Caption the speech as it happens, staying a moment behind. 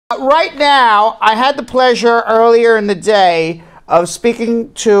Right now, I had the pleasure earlier in the day of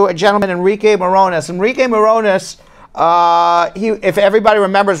speaking to a gentleman, Enrique Morones. Enrique Morones, if everybody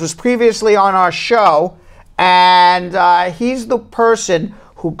remembers, was previously on our show, and he's the person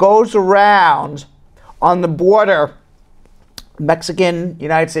who goes around on the border,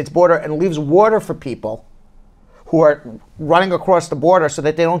 Mexican-United States border, and leaves water for people who are running across the border so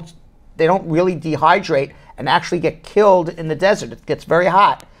that they don't really dehydrate and actually get killed in the desert. It gets very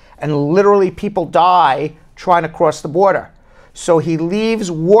hot, and literally people die trying to cross the border. So he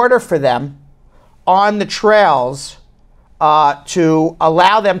leaves water for them on the trails to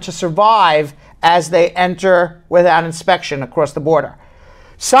allow them to survive as they enter without inspection across the border.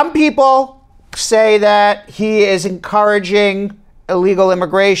 Some people say that he is encouraging illegal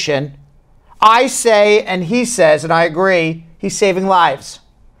immigration. I say, and he says, and I agree, he's saving lives,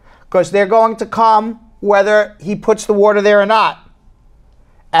 because they're going to come whether he puts the water there or not.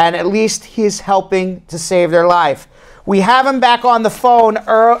 And at least he's helping to save their life. We have him back on the phone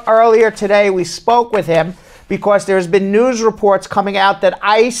earlier today. We spoke with him because there's been news reports coming out that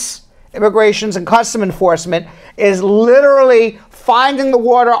ICE, Immigrations and Customs Enforcement, is literally finding the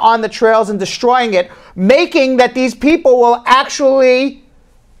water on the trails and destroying it, making that these people will actually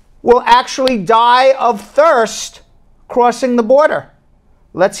die of thirst crossing the border.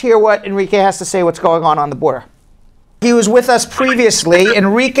 Let's hear what Enrique has to say what's going on the border. He was with us previously,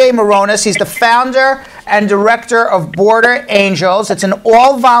 Enrique Morones. He's the founder and director of Border Angels. It's an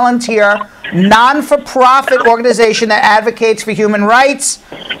all-volunteer, non-for-profit organization that advocates for human rights,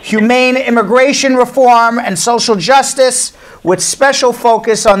 humane immigration reform, and social justice, with special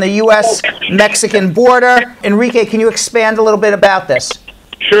focus on the U.S.-Mexican border. Enrique, can you expand a little bit about this?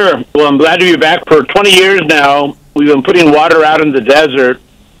 Sure. Well, I'm glad to be back. For 20 years now, we've been putting water out in the desert.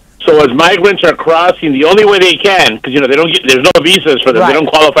 So as migrants are crossing, the only way they can, because there's no visas for them. Right. They don't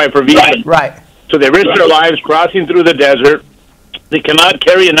qualify for visas. Right. So they risk their lives crossing through the desert. They cannot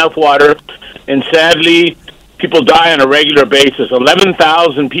carry enough water, and sadly, people die on a regular basis.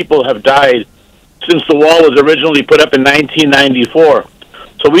 11,000 people have died since the wall was originally put up in 1994.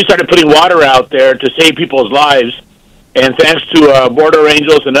 So we started putting water out there to save people's lives, and thanks to Border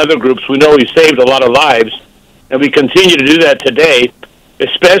Angels and other groups, we know we've saved a lot of lives, and we continue to do that today,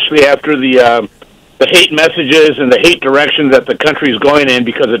 especially after the hate messages and the hate direction that the country is going in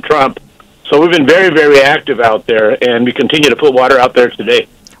because of Trump. So we've been very, very active out there, and we continue to put water out there today.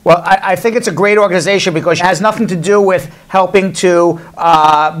 Well, I think it's a great organization because it has nothing to do with helping to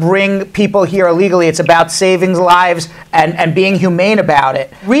bring people here illegally. It's about saving lives and being humane about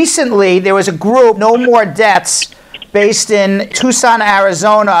it. Recently, there was a group, No More Deaths, based in Tucson,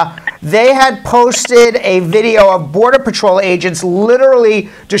 Arizona. They had posted a video of Border Patrol agents literally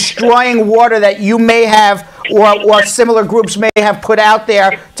destroying water that you may have or similar groups may have put out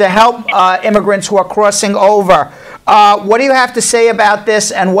there to help immigrants who are crossing over. What do you have to say about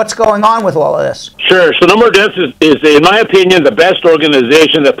this, and what's going on with all of this? Sure. So No More Deaths is, in my opinion, the best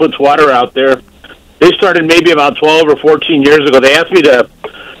organization that puts water out there. They started maybe about 12 or 14 years ago. They asked me to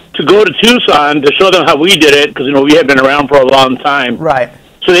go to Tucson to show them how we did it, because we had been around for a long time. Right.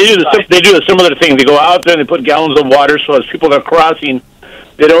 So they do a similar thing. They go out there and they put gallons of water so as people are crossing,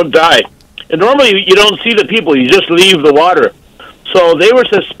 they don't die. And normally you don't see the people, you just leave the water. So they were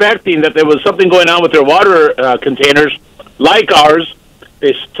suspecting that there was something going on with their water containers, like ours.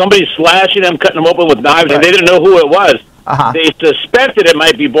 Somebody slashing them, cutting them open with knives, right. And they didn't know who it was. They suspected it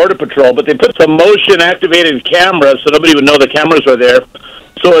might be Border Patrol, but they put some motion-activated cameras so nobody would know the cameras were there.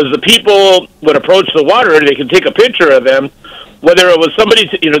 So as the people would approach the water, they could take a picture of them, whether it was somebody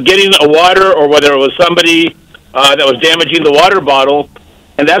getting a water or whether it was somebody that was damaging the water bottle.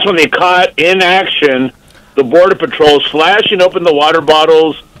 And that's when they caught in action the Border Patrol slashing open the water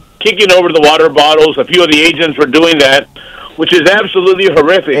bottles, kicking over the water bottles. A few of the agents were doing that, which is absolutely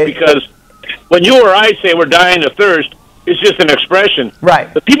horrific because when you or I say we're dying of thirst, it's just an expression.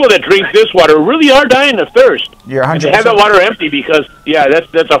 Right. The people that drink this water really are dying of thirst. You're 100%. They have that water empty because, yeah,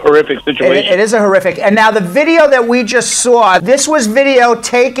 that's a horrific situation. It is a horrific. And now the video that we just saw, this was video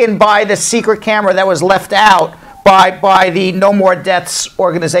taken by the secret camera that was left out by the No More Deaths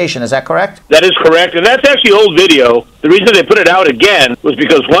organization. Is that correct? That is correct. And that's actually old video. The reason they put it out again was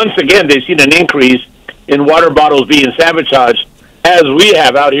because once again they've seen an increase in water bottles being sabotaged, as we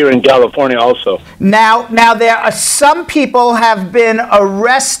have out here in California also. Now there are some people have been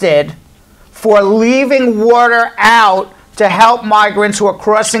arrested for leaving water out to help migrants who are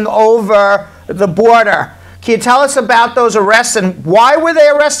crossing over the border. Can you tell us about those arrests and why were they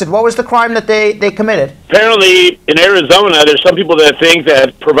arrested? What was the crime that they committed? Apparently, in Arizona, there's some people that think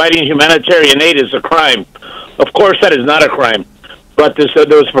that providing humanitarian aid is a crime. Of course, that is not a crime. But there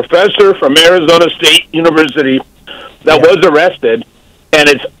was a professor from Arizona State University that was arrested, and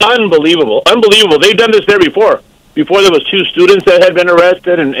it's unbelievable. Unbelievable. They've done this there before. Before there was 2 students that had been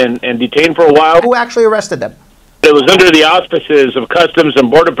arrested and detained for a while. Who actually arrested them? It was under the auspices of Customs and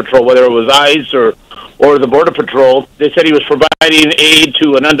Border Patrol, whether it was ICE or the Border Patrol. They said he was providing aid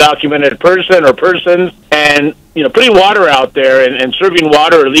to an undocumented person or persons, and putting water out there and serving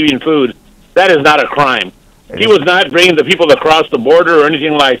water or leaving food, that is not a crime. He was not bringing the people across the border or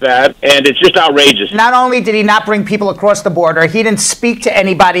anything like that, and it's just outrageous. Not only did he not bring people across the border, he didn't speak to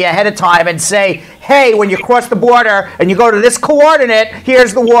anybody ahead of time and say, hey, when you cross the border and you go to this coordinate,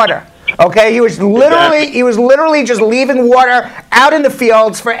 here's the water. Okay, he was literally just leaving water out in the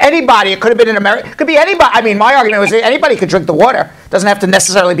fields for anybody. It could have been in America. It could be anybody. I mean, my argument was anybody could drink the water. It doesn't have to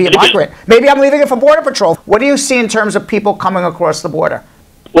necessarily be a migrant. Maybe I'm leaving it for Border Patrol. What do you see in terms of people coming across the border?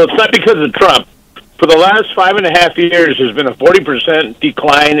 Well, it's not because of Trump. For the last 5.5 years, there's been a 40%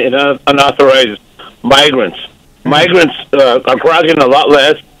 decline in unauthorized migrants. Migrants are crossing a lot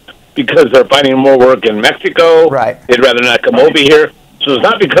less because they're finding more work in Mexico. Right. They'd rather not come over here. So it's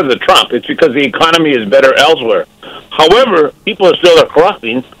not because of Trump. It's because the economy is better elsewhere. However, people are still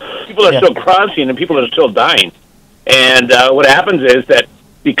crossing. People are still crossing, and people are still dying. And what happens is that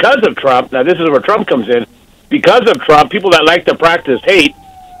because of Trump, now this is where Trump comes in, because of Trump, people that like to practice hate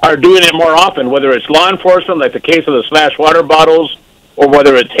are doing it more often, whether it's law enforcement, like the case of the smashed water bottles, or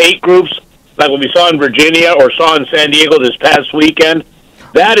whether it's hate groups, like what we saw in Virginia or saw in San Diego this past weekend.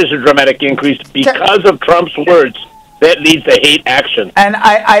 That is a dramatic increase because of Trump's words. That leads to hate action. And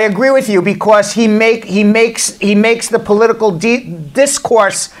I agree with you, because he makes the political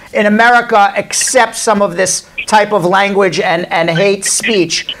discourse in America accept some of this type of language and hate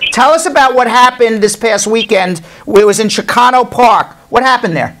speech. Tell us about what happened this past weekend. It was in Chicano Park. What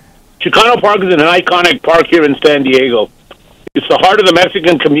happened there? Chicano Park is an iconic park here in San Diego. It's the heart of the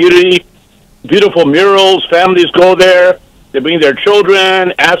Mexican community. Beautiful murals. Families go there. They bring their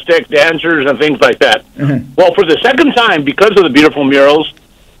children, Aztec dancers, and things like that. Mm-hmm. Well, for the second time, because of the beautiful murals,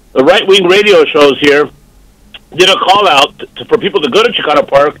 the right-wing radio shows here did a call-out for people to go to Chicano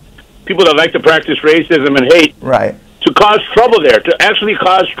Park, people that like to practice racism and hate, right, to cause trouble there, to actually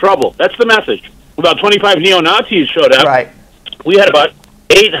cause trouble. That's the message. About 25 neo-Nazis showed up. Right. We had about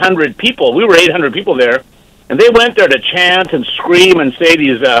 800 people. We were 800 people there, and they went there to chant and scream and say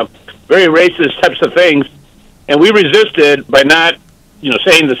these very racist types of things. And we resisted by not,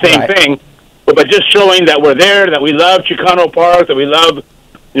 saying the same thing, but by just showing that we're there, that we love Chicano Park, that we love,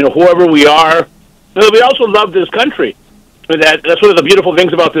 whoever we are. But we also love this country. That's one of the beautiful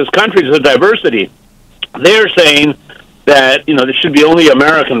things about this country is the diversity. They're saying that, there should be only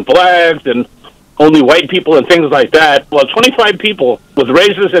American flags and only white people and things like that. Well, 25 people with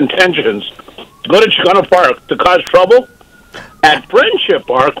racist intentions go to Chicano Park to cause trouble. At Friendship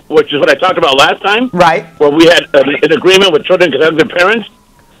Park, which is what I talked about last time, right, where we had an agreement with children because of their parents,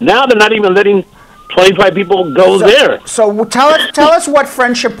 now they're not even letting 25 people go there. So tell us what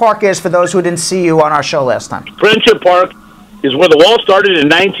Friendship Park is for those who didn't see you on our show last time. Friendship Park is where the wall started in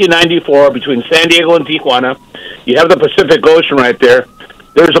 1994 between San Diego and Tijuana. You have the Pacific Ocean right there.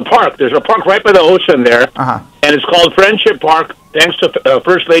 There's a park. There's a park right by the ocean there, and it's called Friendship Park, thanks to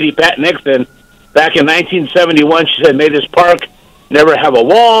First Lady Pat Nixon. Back in 1971, she said, may this park never have a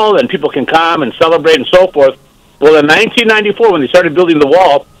wall, and people can come and celebrate and so forth. Well, in 1994, when they started building the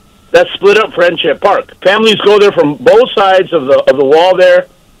wall, that split up Friendship Park. Families go there from both sides of the wall there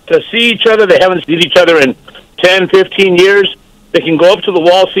to see each other. They haven't seen each other in 10, 15 years. They can go up to the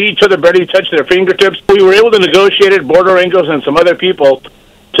wall, see each other, barely touch their fingertips. We were able to negotiate it, Border Angels and some other people,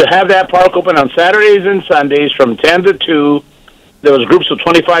 to have that park open on Saturdays and Sundays from 10 to 2. There was groups of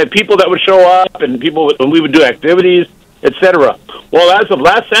 25 people that would show up, and people when we would do activities, etc. Well, as of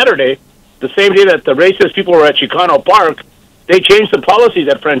last Saturday, the same day that the racist people were at Chicano Park, they changed the policies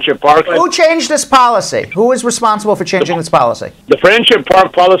at Friendship Park. Who changed this policy? Who is responsible for changing this policy? The Friendship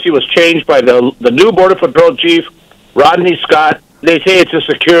Park policy was changed by the new Border Patrol Chief, Rodney Scott. They say it's a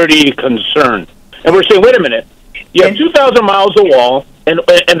security concern. And we're saying, wait a minute, you have 2,000 miles of wall, and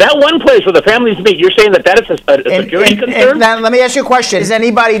that one place where the families meet, you're saying that is a security concern? Now, let me ask you a question. Is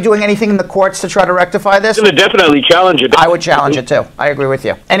anybody doing anything in the courts to try to rectify this? I'm going to definitely challenge it. I would challenge it, too. I agree with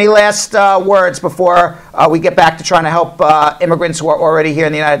you. Any last words before we get back to trying to help immigrants who are already here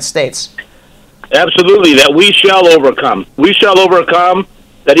in the United States? Absolutely, that we shall overcome. We shall overcome,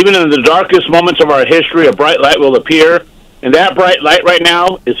 that even in the darkest moments of our history, a bright light will appear. And that bright light right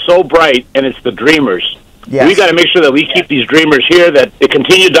now is so bright, and it's the dreamers. Yes. We got to make sure that we keep these dreamers here, that they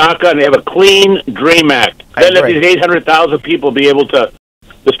continue DACA and they have a clean DREAM Act. Then let these 800,000 people be able to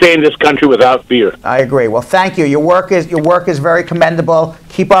to stay in this country without fear. I agree. Well, thank you. Your work is very commendable.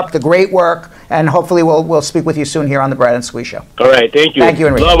 Keep up the great work, and hopefully we'll speak with you soon here on the Brad and Squee Show. All right, thank you. Thank you,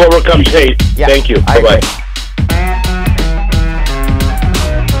 Enrique. Love overcomes hate. Yeah, Thank you. I Bye-bye. agree.